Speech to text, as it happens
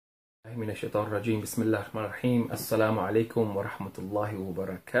من الشيطان الرجيم بسم الله الرحمن الرحيم السلام عليكم ورحمة الله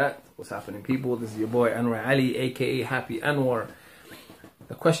وبركاته. What's happening, people? This is your boy Anwar Ali, aka Happy Anwar.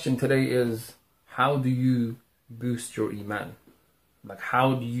 The question today is, how do you boost your Iman? Like,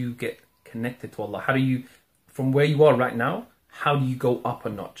 how do you get connected to Allah? How do you, from where you are right now, how do you go up a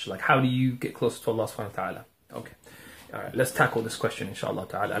notch? Like, how do you get closer to Allah subhanahu wa ta'ala? Okay, alright, let's tackle this question inshallah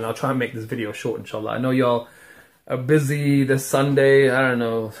ta'ala, and I'll try and make this video short inshallah. I know y'all are busy this Sunday. I don't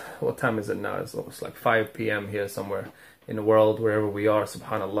know, what time is it now? It's almost like 5 p.m. here somewhere in the world, wherever we are,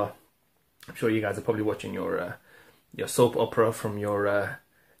 subhanallah. I'm sure you guys are probably watching your soap opera from your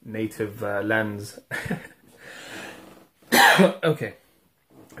native lands. Okay,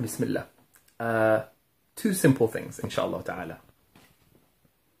 bismillah. Two simple things, inshallah ta'ala.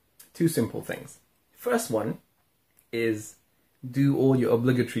 Two simple things. First one is do all your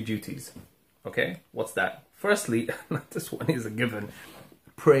obligatory duties. Okay, what's that? Firstly, this one is a given.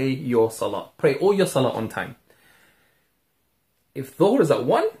 Pray your salah. Pray all your salah on time. If Dhuhr is at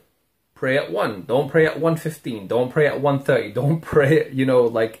 1, pray at 1. Don't pray at 1:15. Don't pray at 1:30. Don't pray,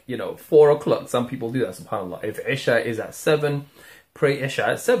 4 o'clock. Some people do that, subhanAllah. If Isha is at 7, pray Isha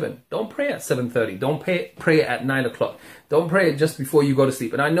at 7. Don't pray at 7:30. Don't pray at 9 o'clock. Don't pray it just before you go to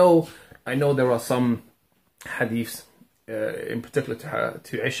sleep. And I know there are some hadiths, in particular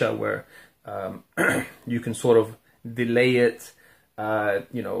to Isha, where you can sort of delay it,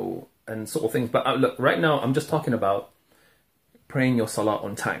 and sort of things. But look, right now I'm just talking about praying your salah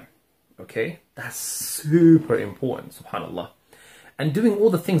on time. Okay, that's super important, subhanallah, and doing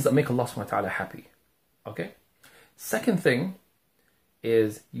all the things that make Allah subhanahu wa ta'ala happy. Okay, second thing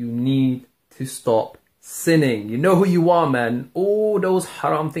is you need to stop sinning. You know who you are, man. All those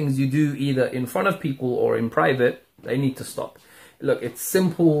haram things you do either in front of people or in private, they need to stop. Look, it's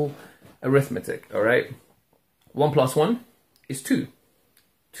simple arithmetic, all right? 1 plus 1 is 2.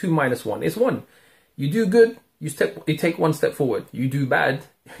 2 minus 1 is 1. You do good, you take one step forward. You do bad,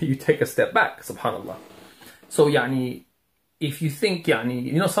 you take a step back, subhanallah. So, if you think,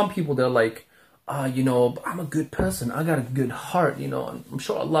 some people, they're like, I'm a good person, I got a good heart, I'm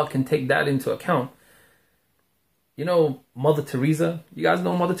sure Allah can take that into account. Mother Teresa, you guys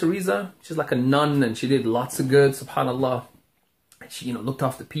know Mother Teresa? She's like a nun and she did lots of good, subhanallah. She, looked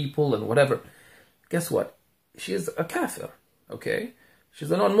after people and whatever. Guess what? She is a kafir, okay? She's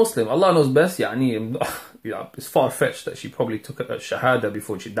a non-Muslim. Allah knows best. It's far-fetched that she probably took a shahada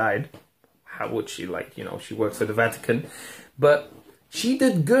before she died. How would she, she works for the Vatican. But she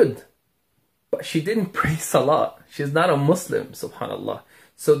did good. But she didn't pray salah. She's not a Muslim, subhanallah.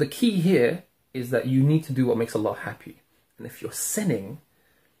 So the key here is that you need to do what makes Allah happy. And if you're sinning,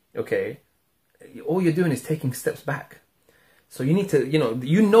 okay, all you're doing is taking steps back. So you need to,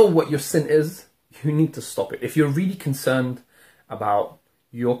 you know what your sin is, you need to stop it. If you're really concerned about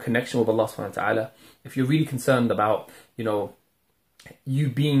your connection with Allah subhanahu wa ta'ala, if you're really concerned about, you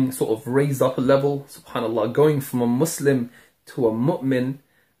being sort of raised up a level, subhanallah, going from a Muslim to a mu'min,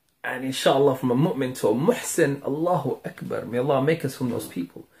 and inshallah from a mu'min to a muhsin, Allahu Akbar. May Allah make us from those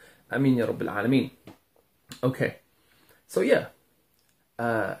people. Ameen ya Rabbil Alameen. Okay, so yeah,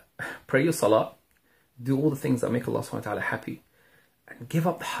 pray your salah. Do all the things that make Allah subhanahu wa ta'ala happy, and give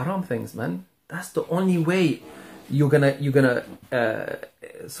up the haram things, man. That's the only way you're gonna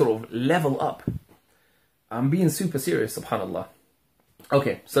sort of level up. I'm being super serious, subhanallah.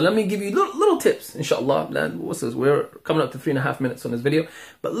 Okay, so let me give you little tips, inshallah. What's this? We're coming up to 3.5 minutes on this video,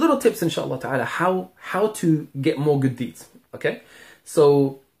 but little tips, inshallah ta'ala, how to get more good deeds. Okay,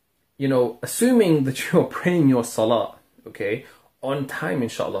 so assuming that you're praying your salah, okay, on time,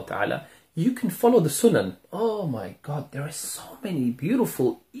 inshallah ta'ala, you can follow the sunnah. Oh my God, there are so many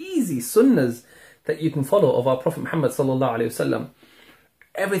beautiful, easy sunnahs that you can follow of our Prophet Muhammad sallallahu alaihi wasallam.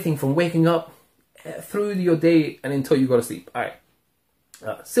 Everything from waking up through your day and until you go to sleep. All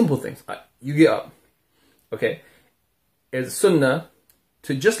right, simple things. All right. You get up, okay. It's sunnah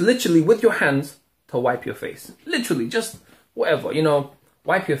to just literally with your hands to wipe your face. Literally, just whatever,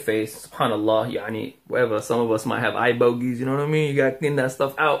 wipe your face. Subhanallah, whatever. Some of us might have eye bogeys. You know what I mean? You gotta clean that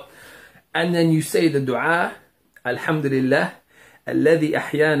stuff out. And then you say the dua, Alhamdulillah, alladhi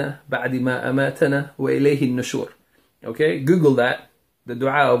ahyana ba'di ma amatana wa ilayhi an-nushur. Okay, Google that, the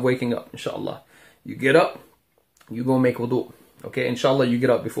dua of waking up, inshallah. You get up, you go make wudu. Okay, inshallah you get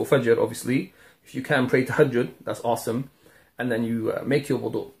up before Fajr, obviously. If you can pray tahajjud, that's awesome. And then you make your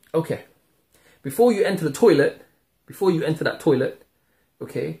wudu. Okay, before you enter the toilet, that toilet,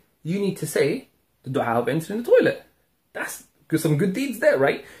 okay, you need to say the dua of entering the toilet. That's some good deeds there,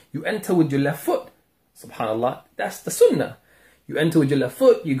 right? You enter with your left foot, subhanallah, that's the sunnah. You enter with your left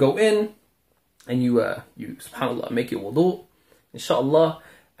foot, you go in, and you subhanallah, make your wudu, inshallah,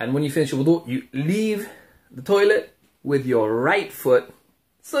 And when you finish your wudu, you leave the toilet with your right foot,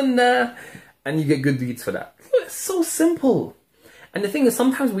 sunnah, and you get good deeds for that. It's so simple. And the thing is,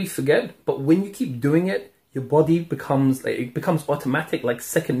 sometimes we forget, but when you keep doing it, your body becomes like, it becomes automatic, like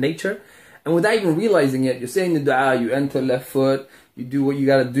second nature. And without even realizing it, you're saying the dua, you enter left foot, you do what you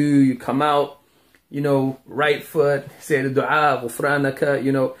gotta do, you come out, you know, right foot, say the dua, ghufranaka,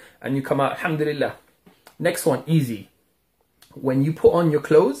 you know, and you come out, alhamdulillah. Next one, easy. When you put on your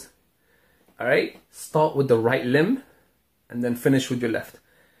clothes, all right, start with the right limb and then finish with your left.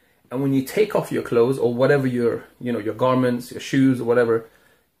 And when you take off your clothes or whatever your, you know, your garments, your shoes or whatever,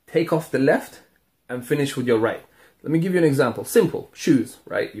 take off the left and finish with your right. Let me give you an example. Simple. Shoes,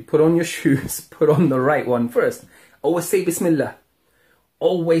 right? You put on your shoes, put on the right one first. Always say Bismillah.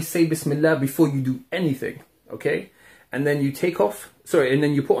 Always say Bismillah before you do anything, okay? And then you take off, and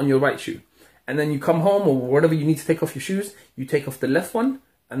then you put on your right shoe. And then you come home or whatever you need to take off your shoes, you take off the left one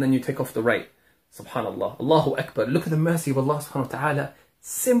and then you take off the right. Subhanallah. Allahu Akbar. Look at the mercy of Allah subhanahu wa ta'ala.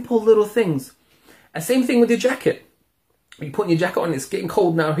 Simple little things. And same thing with your jacket. You put your jacket on, it's getting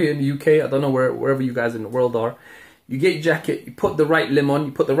cold now here in the UK. I don't know wherever you guys in the world are. You get your jacket, you put the right limb on,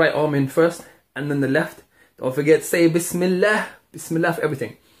 you put the right arm in first, and then the left. Don't forget, say Bismillah. Bismillah for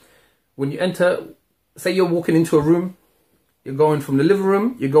everything. When you enter, say you're walking into a room, you're going from the living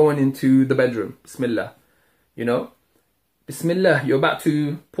room, you're going into the bedroom. Bismillah. You know? Bismillah. You're about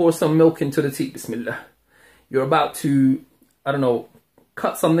to pour some milk into the tea. Bismillah. You're about to, I don't know,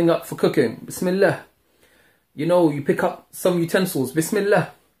 cut something up for cooking. Bismillah. You know, you pick up some utensils.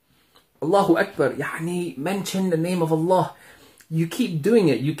 Bismillah. Allahu Akbar. Yani, mention the name of Allah. You keep doing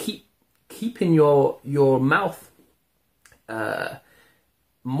it. You keep keeping your mouth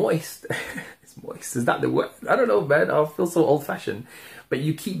moist. It's moist. Is that the word? I don't know, man. I feel so old-fashioned. But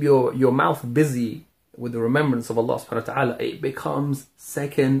you keep your mouth busy with the remembrance of Allah subhanahu wa ta'ala. It becomes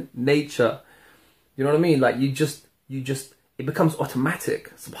second nature. You know what I mean? Like you just it becomes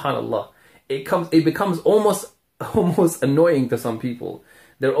automatic. Subhanallah. It becomes almost annoying to some people.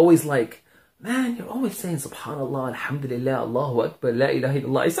 They're always like, man, you're always saying Subhanallah, Alhamdulillah, Allahu Akbar, La ilaha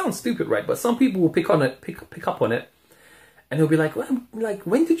illallah. It sounds stupid, right? But some people will pick up on it, and they'll be like, well,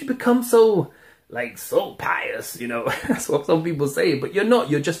 when did you become so pious? You know, that's what some people say. But you're not.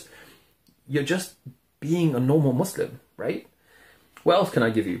 You're just being a normal Muslim, right? What else can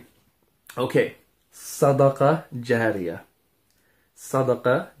I give you? Okay, Sadaqah Jariyah.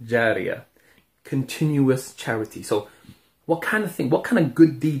 Sadaqah Jariyah. Continuous charity. So what kind of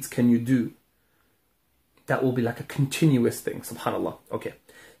good deeds can you do that will be like a continuous thing? Subhanallah. Okay.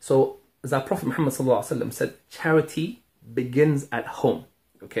 So as our Prophet Muhammad said, charity begins at home.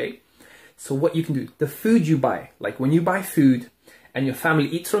 Okay. So what you can do, the food you buy, like when you buy food and your family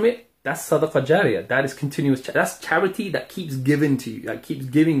eats from it, that's Sadaqah Jariyah. That is continuous. That's charity that keeps giving to you. That keeps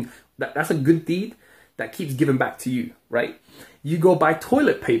giving. That's a good deed that keeps giving back to you, right? You go buy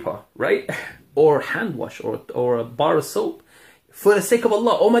toilet paper, right? Or hand wash or a bar of soap for the sake of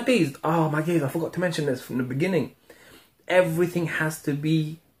Allah. Oh my days, I forgot to mention this from the beginning. Everything has to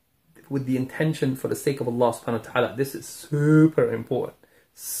be with the intention for the sake of Allah subhanahu wa ta'ala. This is super important.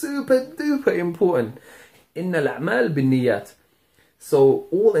 Super duper important. Innal a'mal bin niyat. So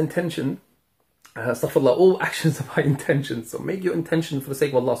all intention, all actions are by intention. So make your intention for the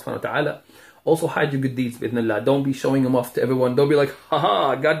sake of Allah subhanahu wa ta'ala. Also hide your good deeds, bidnillah. Don't be showing them off to everyone. Don't be like,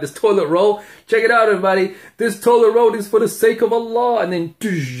 haha, I got this toilet roll. Check it out, everybody. This toilet roll is for the sake of Allah. And then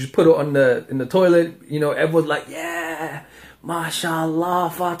just put it in the toilet. You know, everyone's like, yeah, mashallah,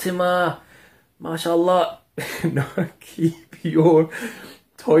 Fatima, mashallah. No, keep your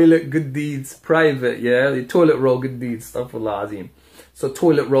toilet good deeds private, yeah? The toilet roll good deeds, astaghfirullah azim. So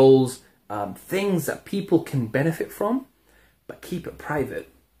toilet rolls, things that people can benefit from, but keep it private.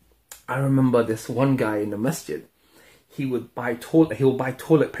 I remember this one guy in the masjid. He would buy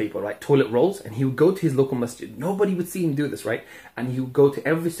toilet paper, right? Toilet rolls, and he would go to his local masjid. Nobody would see him do this, right? And he would go to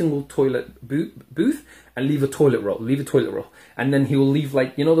every single toilet booth and leave a toilet roll, and then he will leave,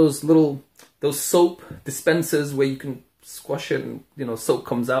 like, you know, those soap dispensers where you can squash it and, you know, soap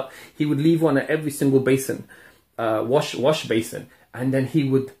comes out. He would leave one at every single basin, wash basin, and then he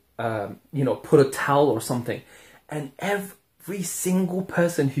would you know, put a towel or something, and every single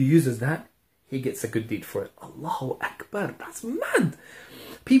person who uses that, he gets a good deed for it. Allahu Akbar. That's mad.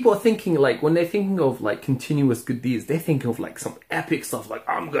 People are thinking, like, when they're thinking of like continuous good deeds, they're thinking of like some epic stuff, like,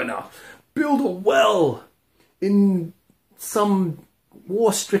 I'm gonna build a well in some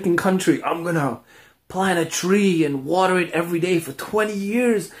war-stricken country. I'm gonna plant a tree and water it every day for 20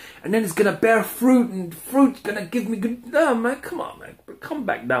 years, and then it's gonna bear fruit, and fruit's gonna give me good. No, man, come on, man. Come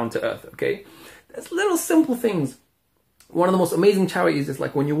back down to earth, okay? There's little simple things One of the most amazing charities is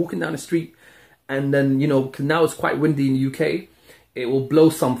like when you're walking down the street and then, you know, 'cause now it's quite windy in the UK, it will blow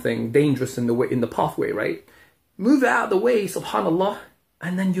something dangerous in the way, in the pathway, right? Move it out of the way, subhanallah,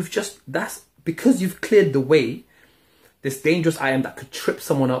 and then that's because you've cleared the way, this dangerous item that could trip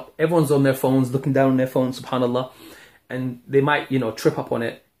someone up. Everyone's on their phones, looking down on their phones, subhanallah, and they might, you know, trip up on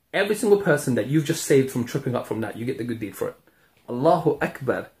it. Every single person that you've just saved from tripping up from that, you get the good deed for it. Allahu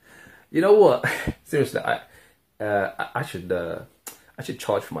Akbar. You know what? Seriously, I should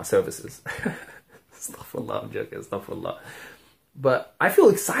charge for my services. Astaghfirullah, I'm joking, astaghfirullah. But I feel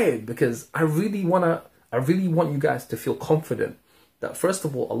excited because I really want you guys to feel confident that first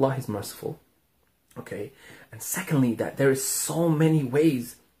of all, Allah is merciful. Okay. And secondly, that there is so many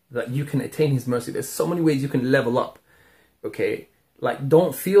ways that you can attain His mercy. There's so many ways you can level up. Okay. Like,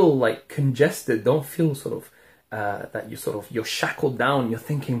 don't feel like congested. Don't feel sort of, that you're shackled down. You're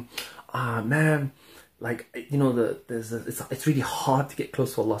thinking, man, like, you know, it's really hard to get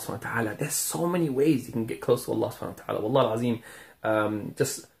close to Allah subhanahu wa ta'ala. There's so many ways you can get close to Allah subhanahu wa ta'ala. Wallah al-azim.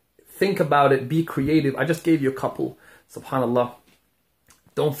 Just think about it. Be creative. I just gave you a couple. Subhanallah.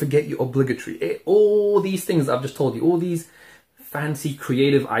 Don't forget your obligatory. All these things I've just told you, all these fancy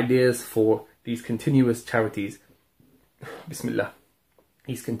creative ideas for these continuous charities. Bismillah.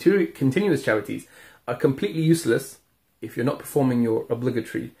 These continuous charities are completely useless if you're not performing your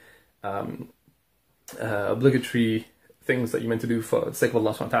obligatory things that you're meant to do for the sake of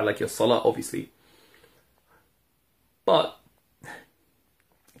Allah subhanahu wa ta'ala, like your salah, obviously. But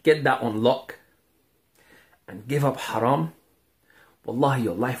get that on lock and give up haram. Wallahi,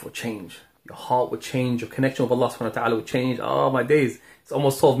 your life will change. Your heart will change. Your connection with Allah subhanahu wa ta'ala will change. Oh, my days. It's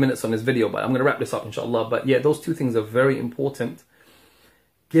almost 12 minutes on this video, but I'm going to wrap this up, inshallah. But yeah, those two things are very important.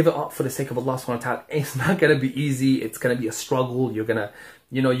 Give it up for the sake of Allah subhanahu wa ta'ala. It's not going to be easy. It's going to be a struggle. You're going to,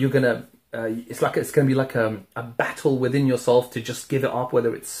 you know, it's going to be like a battle within yourself to just give it up,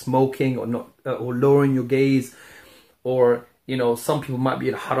 whether it's smoking or not, or lowering your gaze, or, you know, some people might be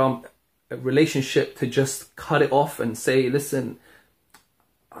in a haram relationship, to just cut it off and say, listen,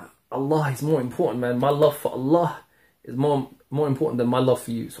 Allah is more important, man. My love for Allah is more important than my love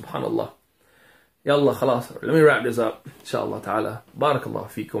for you, subhanallah. Ya Allah, khalas. Let me wrap this up, inshallah ta'ala. Barakallah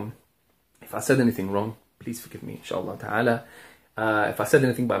feekum. If I said anything wrong, please forgive me, inshallah ta'ala. If I said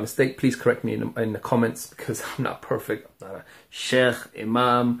anything by mistake, please correct me in the comments, because I'm not perfect. I'm not a sheikh,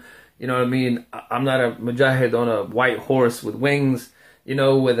 imam, you know what I mean? I'm not a mujahid on a white horse with wings, you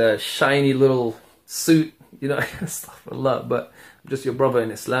know, with a shiny little suit, you know, astaghfirullah. But I'm just your brother in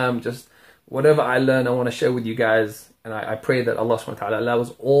Islam. Just whatever I learn, I want to share with you guys. And I pray that Allah subhanahu wa ta'ala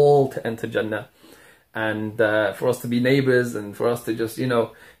allows all to enter Jannah. And for us to be neighbors, and for us to just, you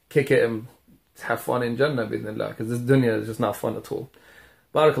know, kick it and have fun in Jannah, bismillah, because this dunya is just not fun at all.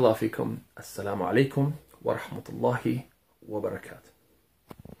 Barakallahu feekum. Assalamu alaikum wa rahmatullahi wa barakatuh.